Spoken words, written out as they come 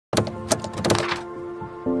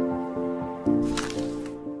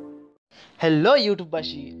Hello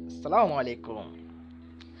ইউটিউববাসী, আসসালামু আলাইকুম।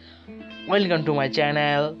 Welcome to my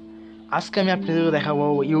channel. আজকে আমি আপনাদের দেখাবো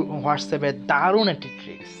হোয়াটসঅ্যাপের দারুণ একটি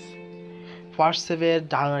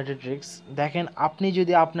ট্রিক্স। দেখেন, আপনি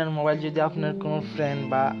যদি আপনার মোবাইল যদি আপনার কোনো ফ্রেন্ড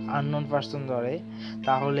বা আননোন পার্সন ধরে,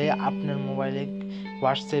 তাহলে আপনার মোবাইলে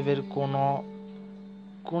হোয়াটসঅ্যাপের কোনো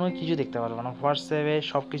কোনো কিছু দেখতে পারবে না। হোয়াটসঅ্যাপে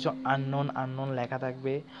সব কিছু আননোন লেখা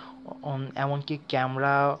থাকবে, এমনকি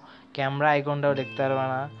ক্যামেরা আইকনটাও দেখতে পারবে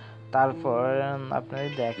না। তারপর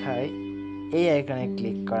আপনাদের দেখাই, এই আইকনে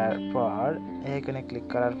ক্লিক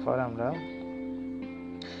করার পর আমরা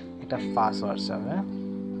একটা পাসওয়ার্ড যাবে,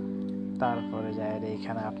 তারপরে যায়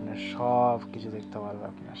এখানে আপনার সব কিছু দেখতে পারবে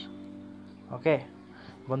আপনার। ওকে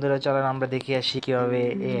বন্ধুরা, চলেন আমরা দেখে আসি কীভাবে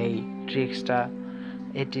এই ট্রিক্সটা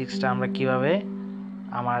আমরা কীভাবে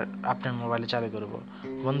আপনার মোবাইলে চালু করব।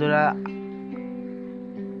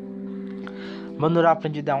 বন্ধুরা, আপনি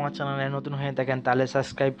যদি আমার চ্যানেলে নতুন হয়ে থাকেন তাহলে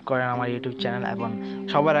সাবস্ক্রাইব করেন আমার ইউটিউব চ্যানেল এবং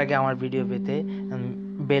সবার আগে আমার ভিডিও পেতে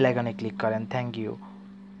বেল আইকনে ক্লিক করেন। Thank you.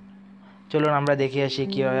 চলুন আমরা দেখে আসি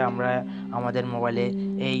কীভাবে আমরা আমাদের মোবাইলে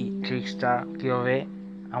এই ট্রিক্সটা কীভাবে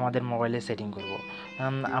আমাদের মোবাইলে সেটিং করব।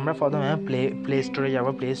 আমরা প্রথমে প্লে স্টোরে যাব।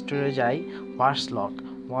 প্লে স্টোরে যাই, ওয়াটস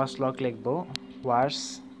লক লিখব।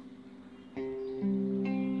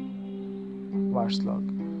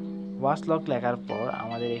 ওয়াটস লক লেখার পর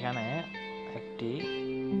আমাদের এখানে একটি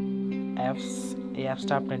এই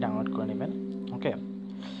অ্যাপসটা আপনি ডাউনলোড করে নেবেন। ওকে,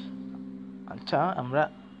 আচ্ছা, আমরা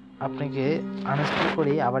আপনাকে আনইনস্টল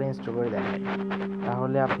করি আবার ইনস্টল করে দেখাই,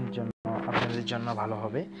 তাহলে আপনাদের জন্য ভালো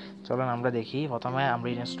হবে। চলুন আমরা দেখি। প্রথমে আমরা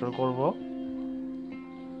ইনস্টল করব।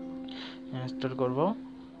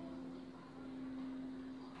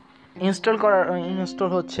 ইনস্টল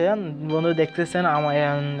হচ্ছে। বন্ধু দেখতেছেন আমার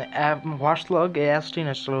হোয়াটসলক এই অ্যাপসটি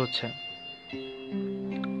ইনস্টল হচ্ছে।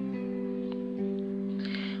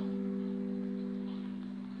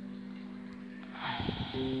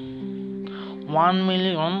 1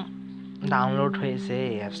 মিলিয়ন ডাউনলোড হয়েছে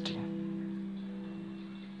এই অ্যাপসটি।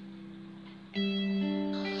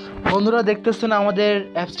 বন্ধুরা দেখতেছেন আমাদের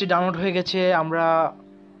অ্যাপসটি ডাউনলোড হয়ে গেছে। আমরা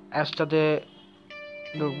অ্যাপসটাতে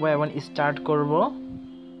ঢুকবো এবং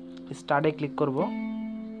স্টার্টে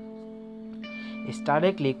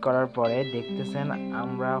ক্লিক করার পরে দেখতেছেন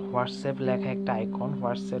আমরা হোয়াটসঅ্যাপ লেখা একটা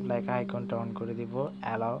আইকনটা অন করে দিব।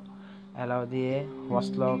 অ্যালাউ দিয়ে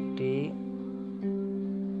হোয়াটসলকটি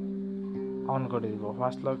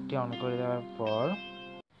অন করে দেওয়ার পর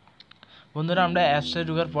বন্ধুরা, আমরা অ্যাপসে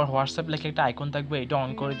ঢোকার পর হোয়াটসঅ্যাপ লেখা একটা আইকন থাকবে, এটা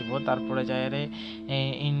অন করে দিব। তারপরে যাই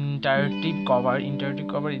ইন্টারেক্টিভ কভার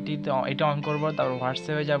এটা অন করবো। তারপর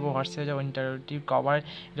হোয়াটসঅ্যাপে যাব ইন্টারেক্টিভ কভার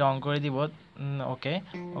এটা অন করে দিব। ওকে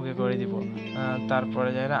করে দিব। তারপরে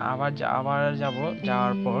যাই আবার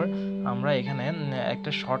যাওয়ার পর আমরা এখানে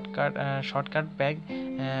একটা শর্টকাট প্যাক,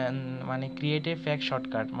 মানে ক্রিয়েটিভ ফ্যাক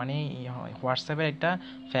শর্টকাট, মানে হোয়াটসঅ্যাপের একটা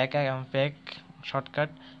ফ্যাক শর্টকাট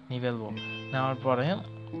নিয়ে ফেলবো। নেওয়ার পরে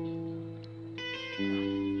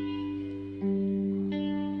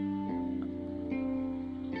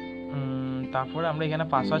তারপরে আমরা এখানে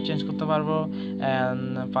পাসওয়ার্ড চেঞ্জ করতে পারবো,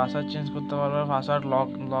 পাসওয়ার্ড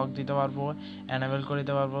লক দিতে পারবো, এনেবল করে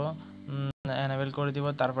দিতে পারবো। এনেবল করে দিব,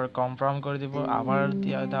 তারপর কনফার্ম করে দিব, আবার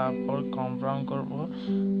তারপর কনফার্ম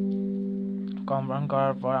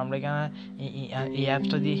করার পর আমরা এখানে এই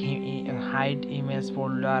অ্যাপসটা দিয়ে hide image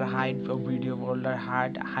folder, hide video folder,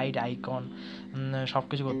 hide icon সব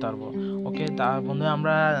কিছু করতে পারবো। ওকে, তা বন্ধু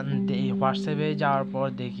আমরা হোয়াটসঅ্যাপে যাওয়ার পর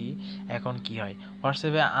দেখি এখন কি হয়।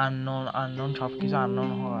 হোয়াটসঅ্যাপে আননোন সব কিছু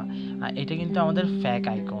আননোন হওয়া, এটা কিন্তু আমাদের ফ্যাক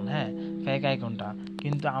আইকন। হ্যাঁ, ফ্যাক আইকনটা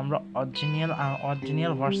কিন্তু আমরা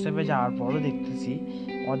অরিজিনাল হোয়াটসঅ্যাপে যাওয়ার পরও দেখতেছি,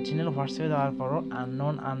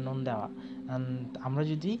 আননোন দেওয়া। আমরা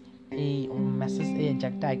যদি এই মেসেজ যে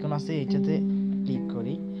একটা আইকন আছে এটাতে ক্লিক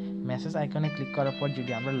করি, মেসেজ আইকনে ক্লিক করার পর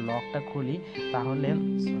যদি আমরা লকটা খুলি, তাহলে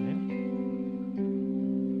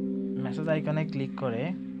মেসেজ আইকনে ক্লিক করে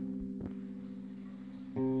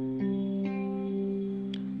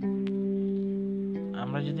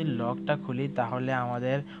আমরা যদি লকটা খুলি, তাহলে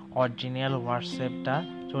আমাদের অরিজিনাল হোয়াটসঅ্যাপটা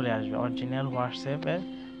চলে আসবে,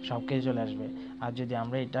 সব কিছু চলে আসবে। আর যদি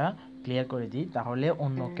আমরা এটা ক্লিয়ার করে দিই, তাহলে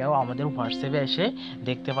অন্য কেউ আমাদের হোয়াটসঅ্যাপে এসে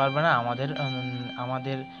দেখতে পারবে না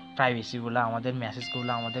আমাদের প্রাইভেসিগুলো, আমাদের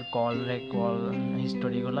মেসেজগুলো, আমাদের কল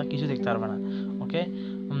হিস্টোরিগুলো কিছু দেখতে পারবে না। ওকে,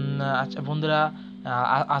 আচ্ছা বন্ধুরা,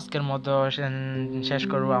 আজকের মতো শেষ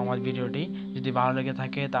করবো আমার ভিডিওটি। যদি ভালো লেগে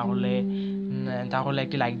থাকে তাহলে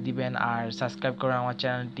একটি লাইক দিবেন আর সাবস্ক্রাইব করবেন আমার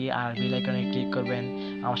চ্যানেলটি, আর বেল আইকনে ক্লিক করবেন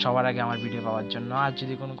সবার আগে আমার ভিডিও পাওয়ার জন্য। আর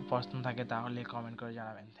যদি কোনো প্রশ্ন থাকে তাহলে কমেন্ট করে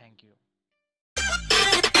জানাবেন। Thank you.